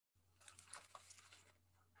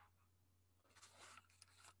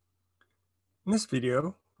In this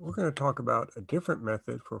video, we're going to talk about a different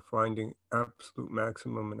method for finding absolute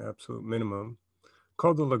maximum and absolute minimum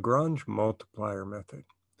called the Lagrange Multiplier Method.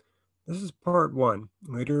 This is part one.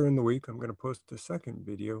 Later in the week, I'm going to post the second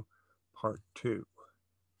video, part two.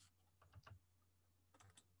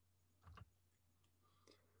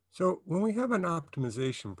 So when we have an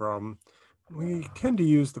optimization problem, we tend to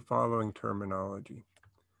use the following terminology.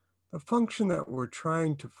 The function that we're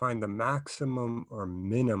trying to find the maximum or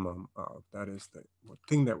minimum of, that is the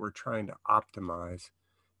thing that we're trying to optimize,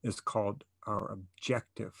 is called our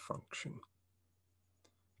objective function.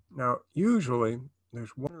 Now, usually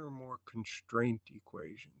there's one or more constraint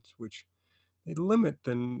equations, which they limit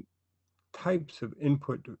the types of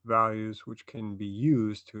input values which can be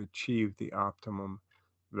used to achieve the optimum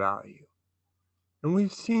value. And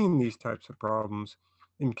we've seen these types of problems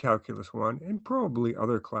in Calculus 1 and probably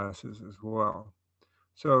other classes as well.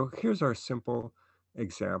 So here's our simple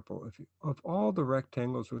example. Of all the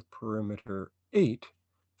rectangles with perimeter 8,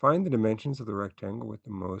 find the dimensions of the rectangle with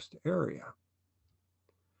the most area.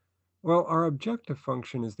 Well, our objective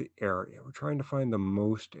function is the area. We're trying to find the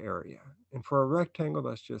most area. And for a rectangle,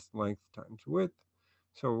 that's just length times width.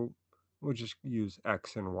 So we'll just use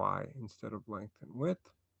x and y instead of length and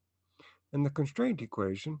width. And the constraint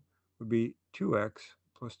equation would be 2x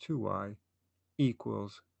plus 2y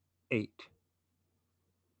equals 8.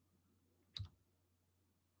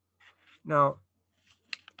 Now,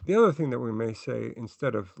 the other thing that we may say,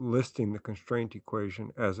 instead of listing the constraint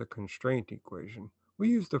equation as a constraint equation, we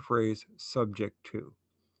use the phrase subject to.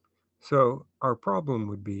 So our problem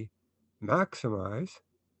would be maximize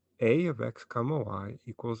a of x comma y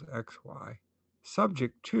equals xy,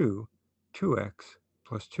 subject to 2x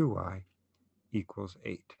plus 2y equals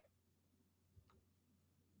 8.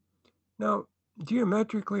 Now,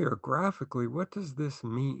 geometrically or graphically, what does this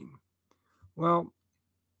mean? Well,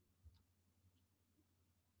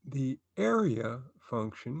 the area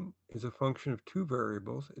function is a function of two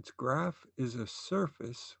variables. Its graph is a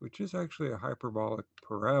surface, which is actually a hyperbolic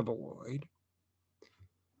paraboloid.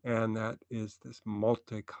 And that is this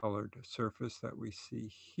multicolored surface that we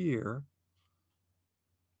see here.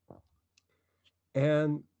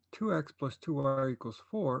 And 2x plus 2y equals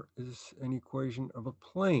 4 is an equation of a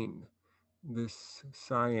plane. This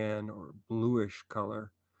cyan or bluish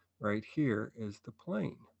color right here is the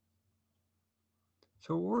plane.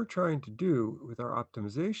 So what we're trying to do with our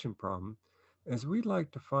optimization problem is we'd like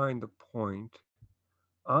to find the point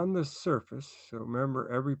on the surface. So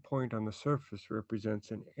remember, every point on the surface represents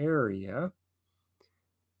an area,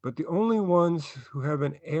 but the only ones who have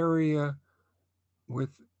an area with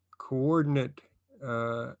coordinate,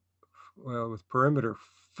 with perimeter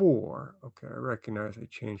 4. Okay, I recognize I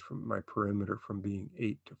changed from my perimeter from being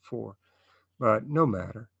 8 to 4, but no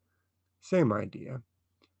matter. Same idea.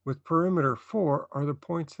 With perimeter 4 are the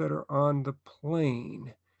points that are on the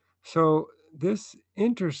plane. So this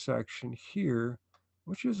intersection here,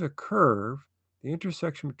 which is a curve, the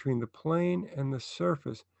intersection between the plane and the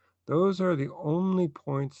surface, those are the only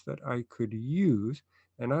points that I could use,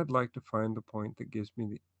 and I'd like to find the point that gives me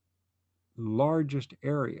the largest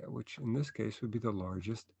area, which in this case would be the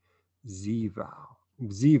largest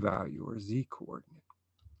z-value or z-coordinate.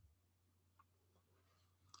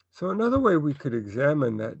 So another way we could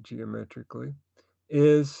examine that geometrically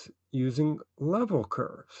is using level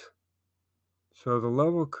curves. So the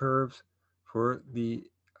level curves for the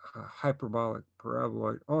hyperbolic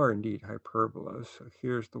paraboloid are indeed hyperbolas. So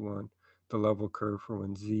here's the level curve for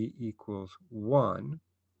when z equals 1.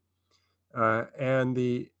 And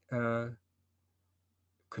the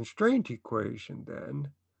constraint equation then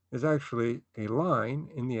is actually a line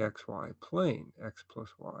in the xy plane, x plus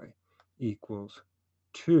y equals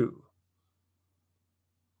 2.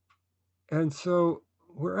 And so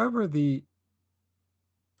wherever the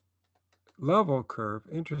level curve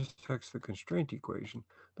intersects the constraint equation,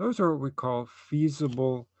 those are what we call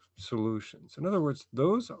feasible solutions. In other words,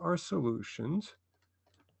 those are solutions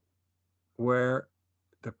where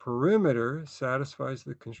the perimeter satisfies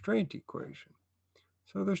the constraint equation.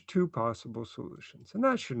 So there's two possible solutions, and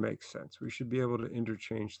that should make sense. We should be able to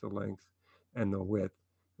interchange the length and the width.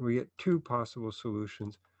 We get two possible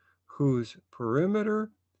solutions whose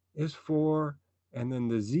perimeter is 4, and then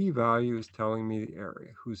the z value is telling me the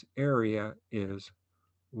area, whose area is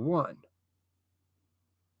 1.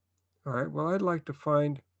 All right, well, I'd like to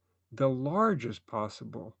find the largest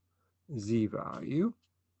possible z value.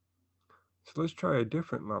 So let's try a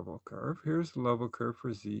different level curve. Here's the level curve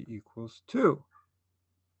for z equals 2.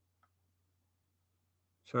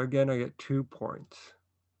 So again, I get 2 points.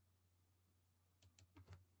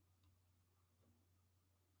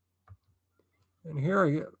 And here I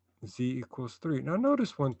get z equals 3. Now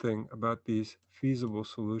notice one thing about these feasible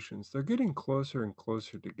solutions. They're getting closer and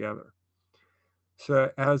closer together.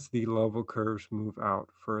 So as the level curves move out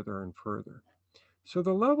further and further. So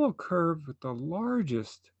the level curve with the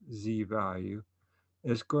largest z value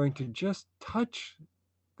is going to just touch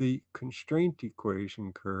the constraint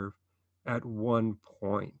equation curve at one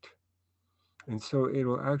point. And so it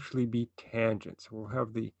will actually be tangent. So we'll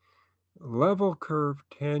have the level curve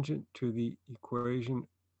tangent to the equation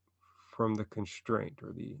from the constraint,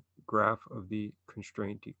 or the graph of the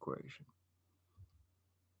constraint equation.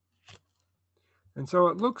 And so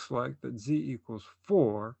it looks like that z equals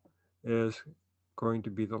 4 is going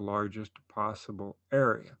to be the largest possible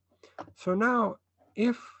area. So now,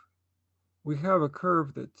 if we have a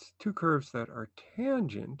curve that's two curves that are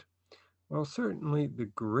tangent, well, certainly the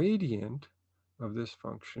gradient of this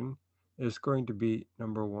function is going to be,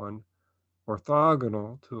 number one,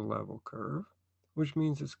 orthogonal to the level curve, which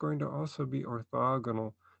means it's going to also be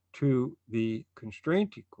orthogonal to the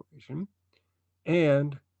constraint equation,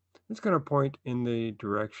 and it's going to point in the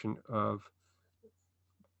direction of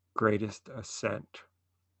greatest ascent.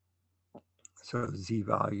 So z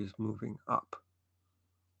value is moving up.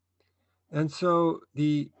 And so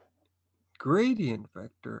the gradient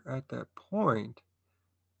vector at that point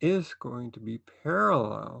is going to be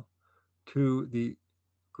parallel to the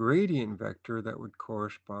gradient vector that would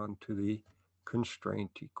correspond to the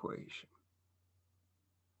constraint equation.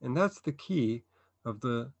 And that's the key of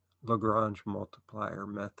the Lagrange multiplier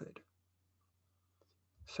method.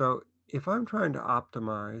 So if I'm trying to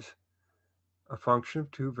optimize a function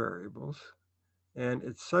of two variables, and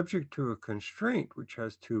it's subject to a constraint which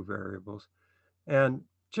has two variables, and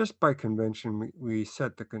just by convention, we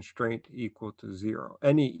set the constraint equal to 0.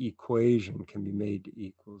 Any equation can be made to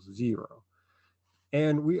equal 0.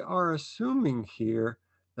 And we are assuming here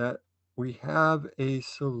that we have a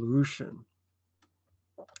solution.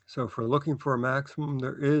 So if we're looking for a maximum,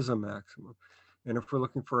 there is a maximum. And if we're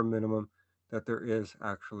looking for a minimum, that there is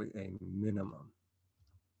actually a minimum.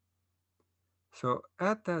 So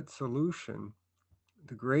at that solution,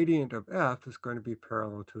 the gradient of f is going to be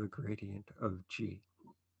parallel to the gradient of g.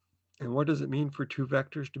 And what does it mean for two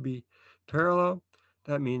vectors to be parallel?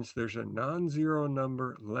 That means there's a non-zero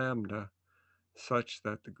number lambda such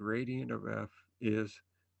that the gradient of f is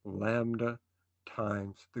lambda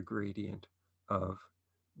times the gradient of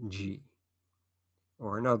g.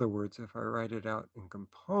 Or in other words, if I write it out in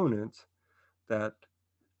components, that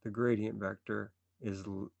the gradient vector is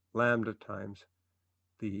lambda times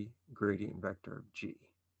the gradient vector of g.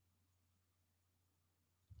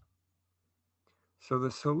 So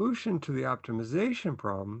the solution to the optimization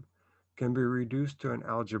problem can be reduced to an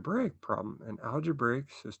algebraic problem, an algebraic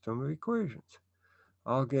system of equations.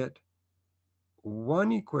 I'll get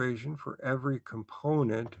one equation for every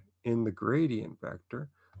component in the gradient vector,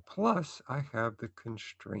 plus I have the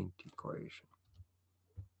constraint equation.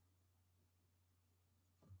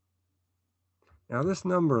 Now this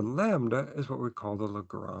number lambda is what we call the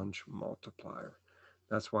Lagrange multiplier.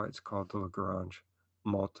 That's why it's called the Lagrange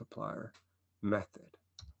multiplier method.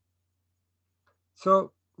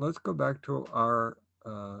 So let's go back to our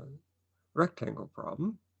rectangle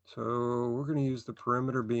problem. So we're going to use the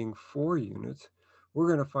perimeter being 4 units. We're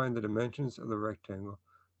going to find the dimensions of the rectangle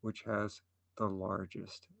which has the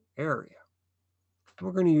largest area.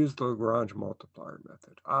 We're going to use the Lagrange multiplier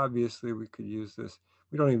method. Obviously, we could use this.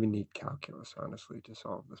 We don't even need calculus, honestly, to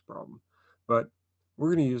solve this problem. But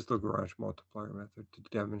we're going to use the Lagrange multiplier method to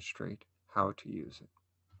demonstrate how to use it.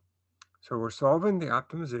 So we're solving the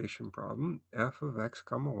optimization problem, f of x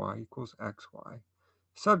comma y equals xy,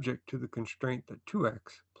 subject to the constraint that 2x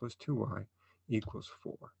plus 2y equals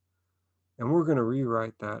 4. And we're going to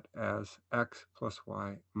rewrite that as x plus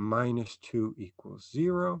y minus 2 equals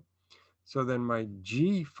 0. So then my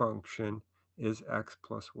g function is x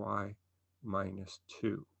plus y minus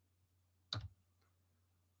 2.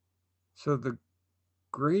 So the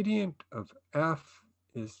gradient of f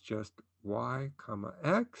is just y comma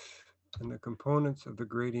x, and the components of the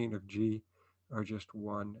gradient of g are just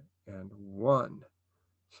 1 and 1.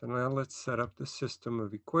 So now let's set up the system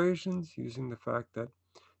of equations using the fact that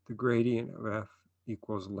the gradient of f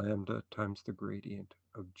equals lambda times the gradient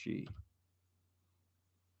of g.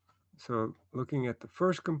 So looking at the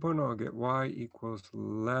first component, I'll get y equals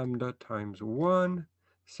lambda times 1.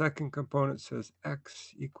 Second component says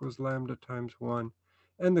x equals lambda times 1.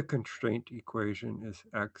 And the constraint equation is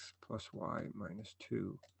x plus y minus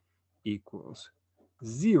 2 equals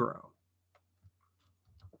 0.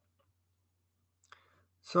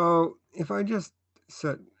 So if I just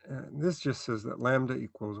set, this just says that lambda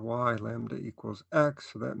equals y, lambda equals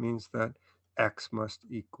x. So that means that x must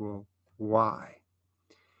equal y.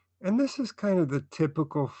 And this is kind of the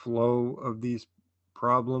typical flow of these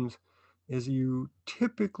problems, is you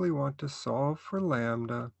typically want to solve for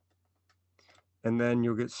lambda, and then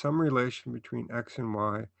you'll get some relation between x and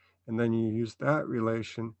y, and then you use that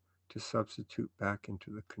relation to substitute back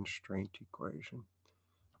into the constraint equation.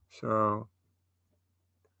 So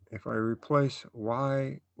if I replace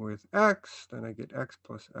y with x, then I get x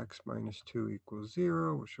plus x minus 2 equals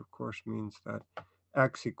 0, which of course means that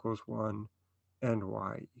x equals 1 and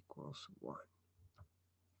y equals 1.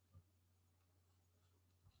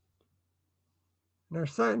 In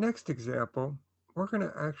our next example, we're going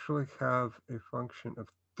to actually have a function of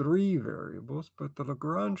 3 variables, but the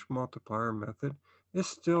Lagrange multiplier method is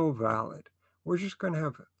still valid. We're just going to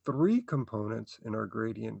have 3 components in our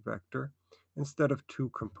gradient vector instead of 2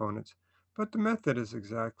 components, but the method is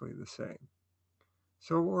exactly the same.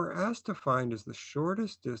 So what we're asked to find is the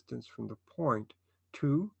shortest distance from the point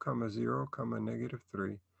 2, 0, negative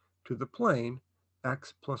 3 to the plane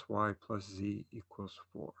x plus y plus z equals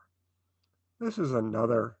 4. This is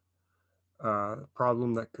another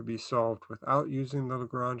problem that could be solved without using the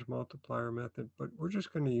Lagrange multiplier method, but we're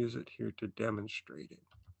just going to use it here to demonstrate it.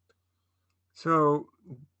 So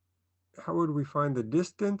how would we find the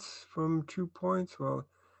distance from 2 points? Well,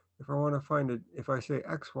 if I want to find it, if I say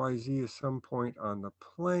x, y, z is some point on the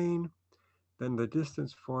plane, then the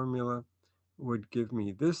distance formula would give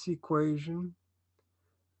me this equation.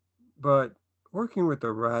 But working with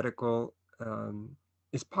a radical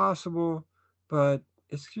is possible, but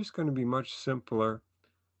it's just going to be much simpler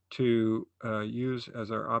to use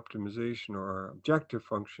as our optimization or our objective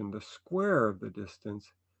function the square of the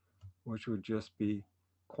distance, which would just be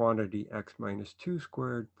quantity x minus 2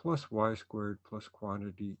 squared plus y squared plus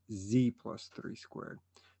quantity z plus 3 squared.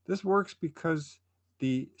 This works because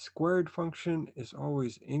the squared function is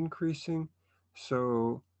always increasing,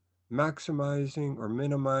 so maximizing or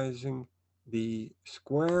minimizing the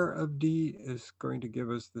square of d is going to give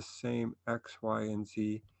us the same x, y, and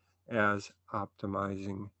z as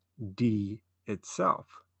optimizing d itself.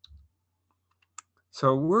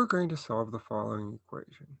 So we're going to solve the following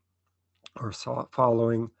equation, or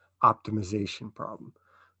following optimization problem.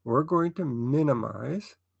 We're going to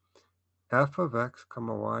minimize f of x,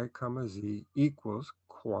 y, z equals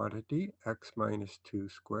quantity x minus 2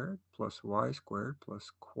 squared plus y squared plus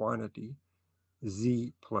quantity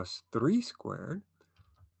z plus 3 squared,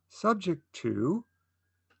 subject to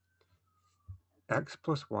x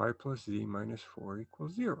plus y plus z minus 4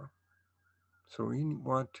 equals 0. So we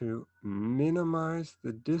want to minimize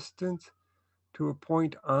the distance to a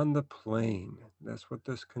point on the plane. That's what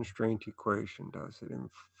this constraint equation does. It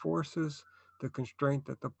enforces the constraint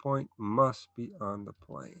that the point must be on the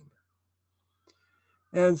plane.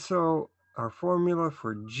 And so our formula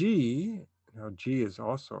for g, now g is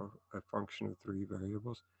also a function of 3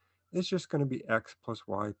 variables, is just going to be x plus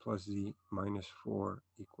y plus z minus 4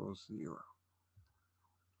 equals 0.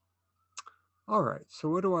 All right, so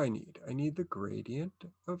what do I need? I need the gradient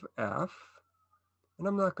of f, and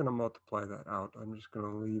I'm not going to multiply that out. I'm just going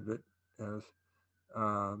to leave it as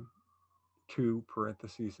 2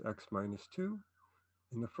 parentheses x minus 2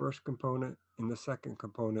 in the first component, in the second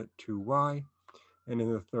component 2y, and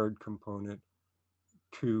in the third component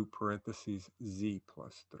 2 parentheses z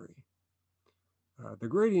plus 3. The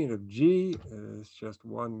gradient of g is just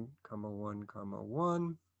 1, 1,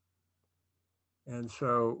 1. And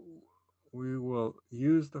so we will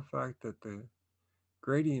use the fact that the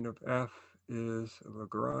gradient of f is a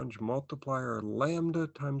Lagrange multiplier lambda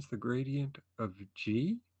times the gradient of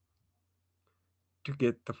g to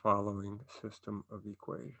get the following system of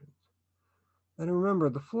equations. And remember,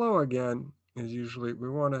 the flow again is usually we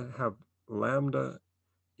want to have lambda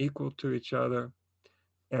equal to each other,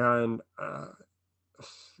 and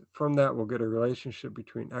from that we'll get a relationship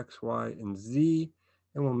between x, y, and z,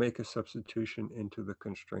 and we'll make a substitution into the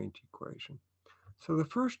constraint equation. So the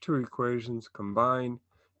first two equations combined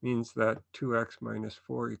means that 2x minus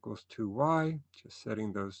 4 equals 2y, just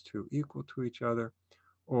setting those two equal to each other,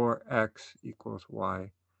 or x equals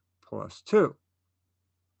y plus 2.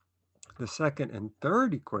 The second and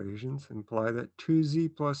third equations imply that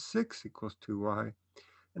 2z plus 6 equals 2y,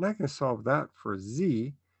 and I can solve that for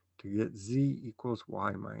z to get z equals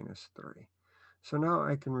y minus 3. So now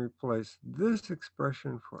I can replace this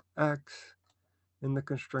expression for x in the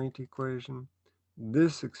constraint equation,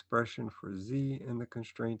 this expression for z in the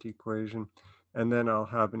constraint equation, and then I'll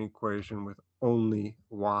have an equation with only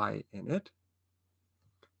y in it.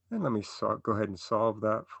 And let me go ahead and solve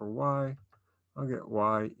that for y. I'll get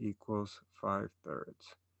y equals 5/3.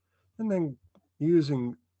 And then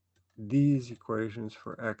using these equations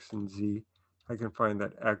for x and z, I can find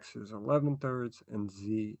that x is 11/3 and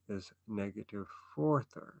z is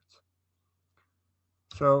 -4/3.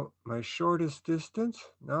 So my shortest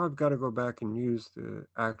distance, now I've got to go back and use the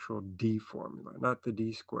actual d formula, not the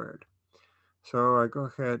d squared. So I go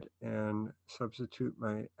ahead and substitute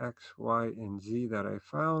my x, y, and z that I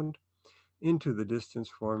found into the distance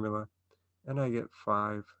formula, and I get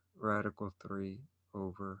 5 radical 3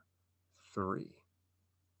 over 3.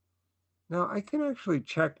 Now I can actually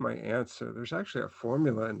check my answer. There's actually a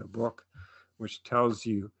formula in the book which tells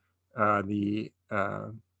you the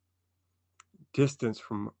distance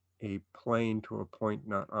from a plane to a point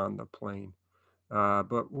not on the plane.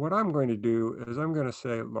 But what I'm going to do is I'm going to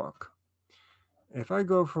say, look, if I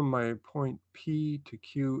go from my point P to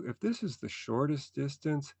Q, if this is the shortest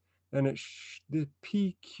distance, then the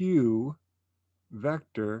PQ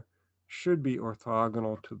vector should be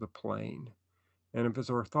orthogonal to the plane. And if it's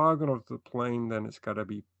orthogonal to the plane, then it's got to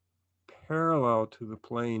be parallel to the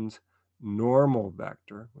plane's normal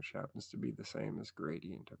vector, which happens to be the same as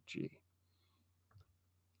gradient of G.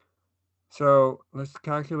 So let's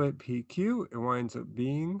calculate PQ. It winds up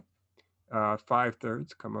being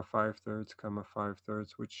 5/3, 5/3,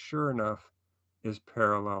 5/3, which sure enough is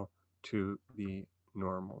parallel to the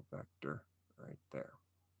normal vector right there.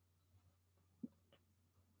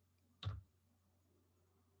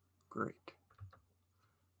 Great.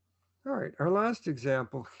 All right, our last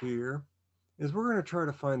example here is we're going to try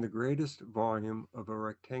to find the greatest volume of a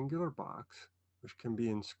rectangular box, which can be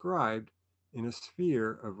inscribed in a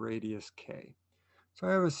sphere of radius k. So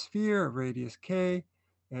I have a sphere of radius k,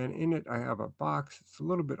 and in it I have a box. It's a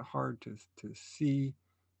little bit hard to see,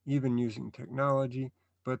 even using technology,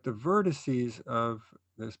 but the vertices of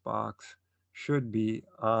this box should be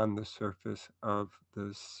on the surface of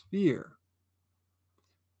the sphere.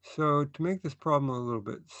 So to make this problem a little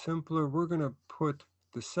bit simpler, we're going to put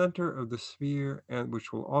the center of the sphere, and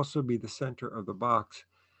which will also be the center of the box,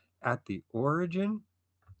 at the origin.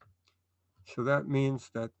 So that means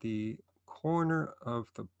that the corner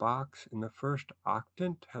of the box in the first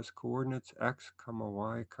octant has coordinates x,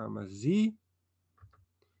 y, z.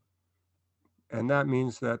 And that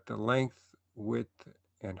means that the length, width,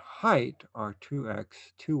 and height are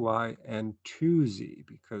 2x, 2y, and 2z,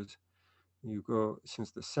 because you go, since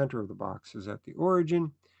the center of the box is at the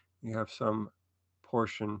origin, you have some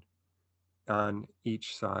portion on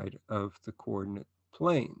each side of the coordinate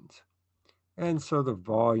planes. And so the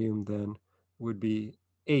volume then would be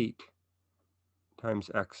 8 times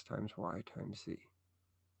x times y times z.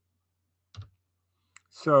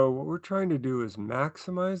 So what we're trying to do is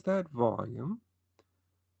maximize that volume.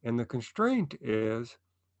 And the constraint is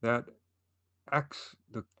that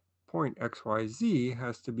the point xyz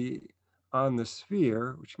has to be on the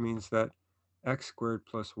sphere, which means that x squared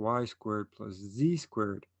plus y squared plus z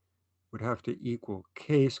squared would have to equal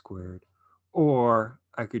k squared, or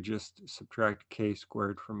I could just subtract k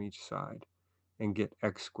squared from each side and get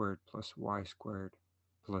x squared plus y squared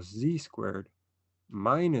plus z squared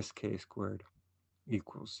minus k squared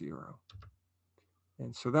equals 0.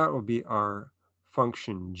 And so that will be our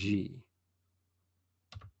function g.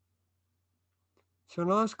 So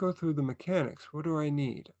now let's go through the mechanics. What do I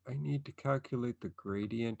need? I need to calculate the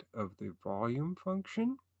gradient of the volume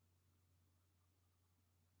function.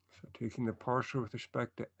 So taking the partial with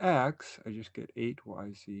respect to x, I just get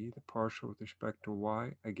 8yz. The partial with respect to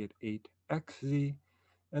y, I get 8xz.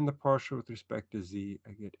 And the partial with respect to z,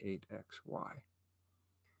 I get 8xy.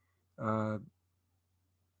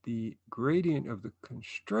 The gradient of the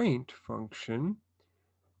constraint function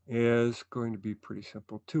is going to be pretty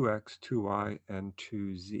simple, 2x, 2y, and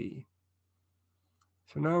 2z.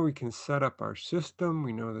 So now we can set up our system.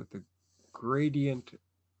 We know that the gradient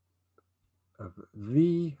of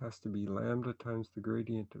v has to be lambda times the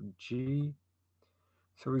gradient of g.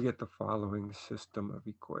 So we get the following system of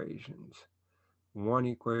equations. One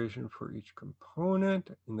equation for each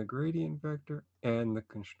component in the gradient vector and the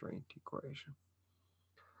constraint equation.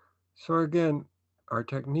 So again, our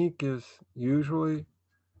technique is usually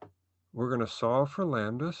we're going to solve for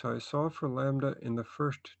lambda. So I solve for lambda in the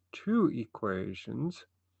first two equations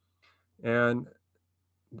and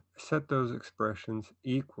set those expressions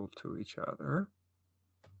equal to each other.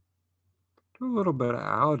 Do a little bit of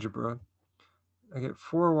algebra. I get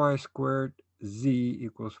 4y squared z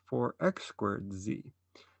equals 4x squared z.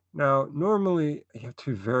 Now, normally you have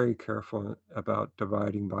to be very careful about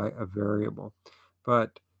dividing by a variable.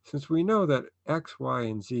 But since we know that x, y,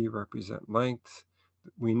 and z represent lengths,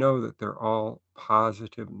 we know that they're all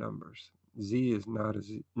positive numbers. Z is not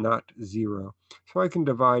 0. So I can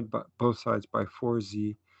divide both sides by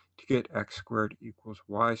 4z to get x squared equals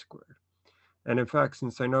y squared. And in fact,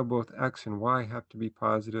 since I know both x and y have to be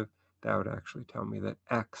positive, that would actually tell me that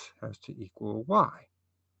x has to equal y.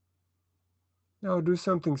 Now I'll do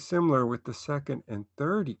something similar with the second and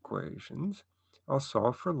third equations. I'll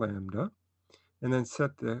solve for lambda and then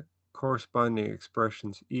set the corresponding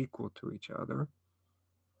expressions equal to each other.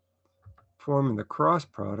 Forming the cross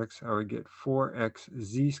products, I would get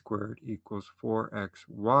 4xz squared equals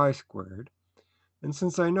 4xy squared. And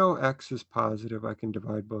since I know x is positive, I can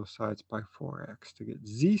divide both sides by 4x to get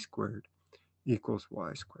z squared equals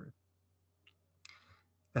y squared.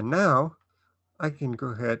 And now I can go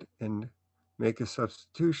ahead and make a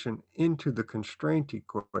substitution into the constraint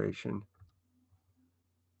equation.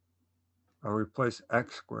 I'll replace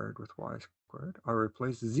x squared with y squared. I'll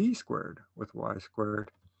replace z squared with y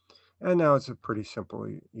squared. And now it's a pretty simple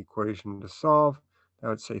equation to solve. I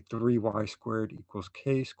would say 3y squared equals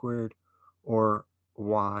k squared, or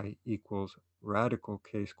y equals radical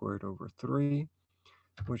k squared over 3,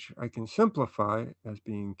 which I can simplify as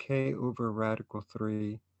being k over radical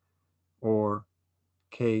 3, or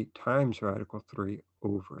k times radical 3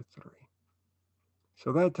 over 3.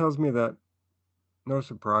 So that tells me that, no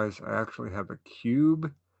surprise, I actually have a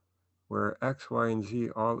cube where x, y, and z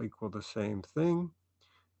all equal the same thing.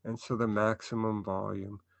 And so the maximum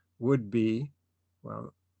volume would be,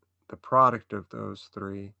 well, the product of those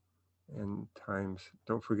three and times,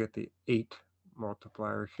 don't forget the 8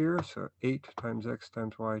 multiplier here, so 8 times x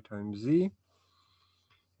times y times z.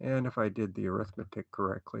 And if I did the arithmetic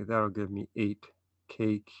correctly, that'll give me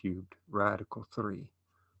 8k cubed radical 3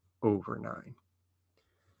 over 9.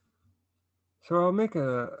 So I'll make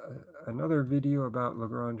another video about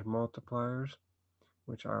Lagrange multipliers,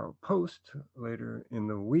 which I'll post later in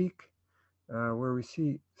the week, where we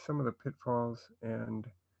see some of the pitfalls and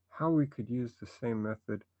how we could use the same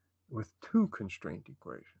method with two constraint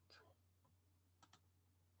equations.